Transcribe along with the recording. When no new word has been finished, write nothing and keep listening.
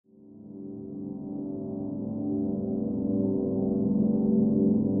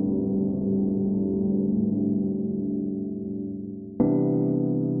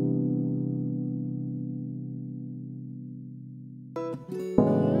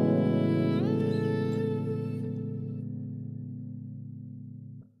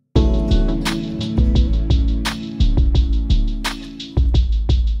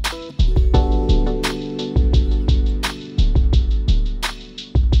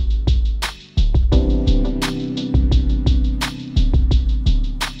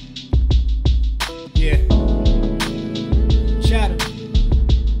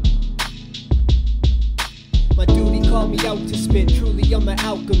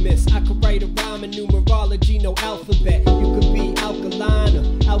alchemist. I could write a rhyme in numerology, no alphabet. You could be alkaline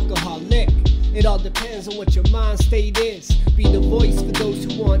or alcoholic. It all depends on what your mind state is. Be the voice for those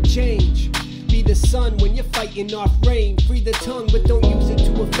who want change. Be the sun when you're fighting off rain. Free the tongue, but don't use it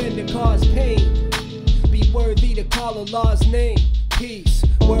to offend or cause pain. Be worthy to call Allah's name. Peace,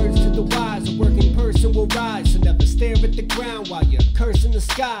 words to the wise. A working person will rise. So never stare at the ground while you're cursing the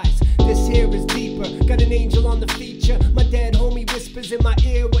skies. This here is deeper. Got an angel on the feature. My dead homie whispers in my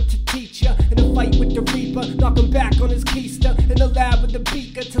ear what to teach ya. In a fight with the reaper, knock him back on his keister. In the lab with the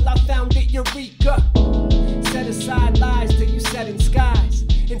beaker till I found it, eureka. Set aside lies till you set in skies.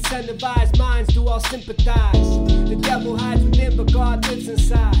 Incentivized minds do all sympathize. The devil hides within, but God lives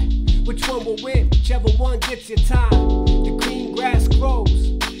inside. Which one will win? Whichever one gets your time. The green grass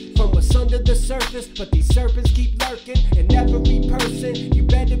grows from what's under the surface, but these serpents keep lurking in every person. You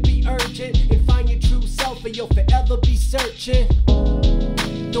better be urgent and find your true self, or you'll forever be searching.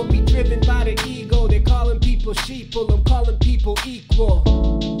 Don't be driven by the ego. They're calling people sheeple, I'm calling people equal.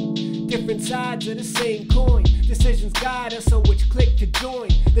 Different sides of the same coin. Decisions guide us on which clique to join.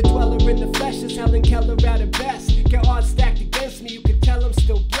 The dweller in the flesh is Helen Keller at her best. Get odds stacked against me, you can tell I'm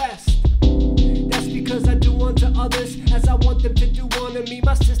still blessed. That's because I do unto others as I want them to do unto me.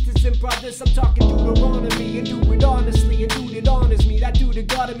 My sisters and brothers, I'm talking Deuteronomy. And do it honestly, and do it honors me. That dude that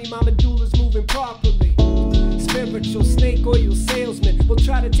got of me, my medulla's moving properly. Spiritual snake oil salesman will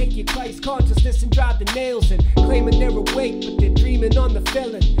try to take your Christ consciousness and drive the nails in. Claiming they're awake, but they're dreaming on the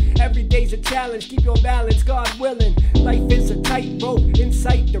feeling. Every day's a challenge, keep your balance, God willing. Life is a tightrope,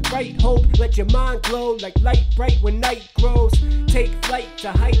 insight, the right hope. Let your mind glow like light bright when night grows. Take flight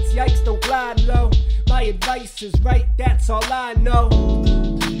to heights, yikes, don't glide low. My advice is right, that's all I know.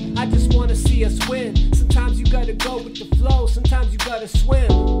 I just wanna see us win. Sometimes you gotta go with the flow, sometimes you gotta swim.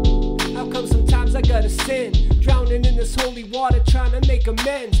 How come sometimes I gotta sin? Drowning in this holy water, trying to make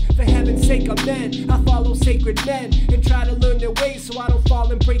amends. For heaven's sake, amen. I follow sacred men and try to learn their ways so I don't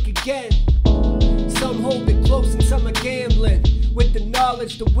fall and break again. Some hold it close and some are gambling with the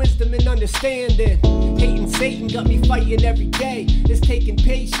knowledge, the wisdom, and understanding. Hating Satan got me fighting every day. It's taking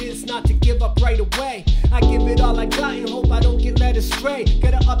patience not to give up right away. I give it all I got and hope I don't get led astray.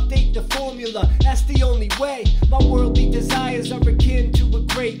 Gotta update the formula, that's the only way. My worldly desires are akin to a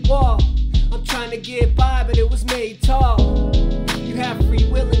great wall. I'm trying to get by, but it was made tall. You have free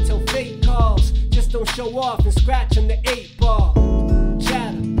will until fate calls. Just don't show off and scratch on the 8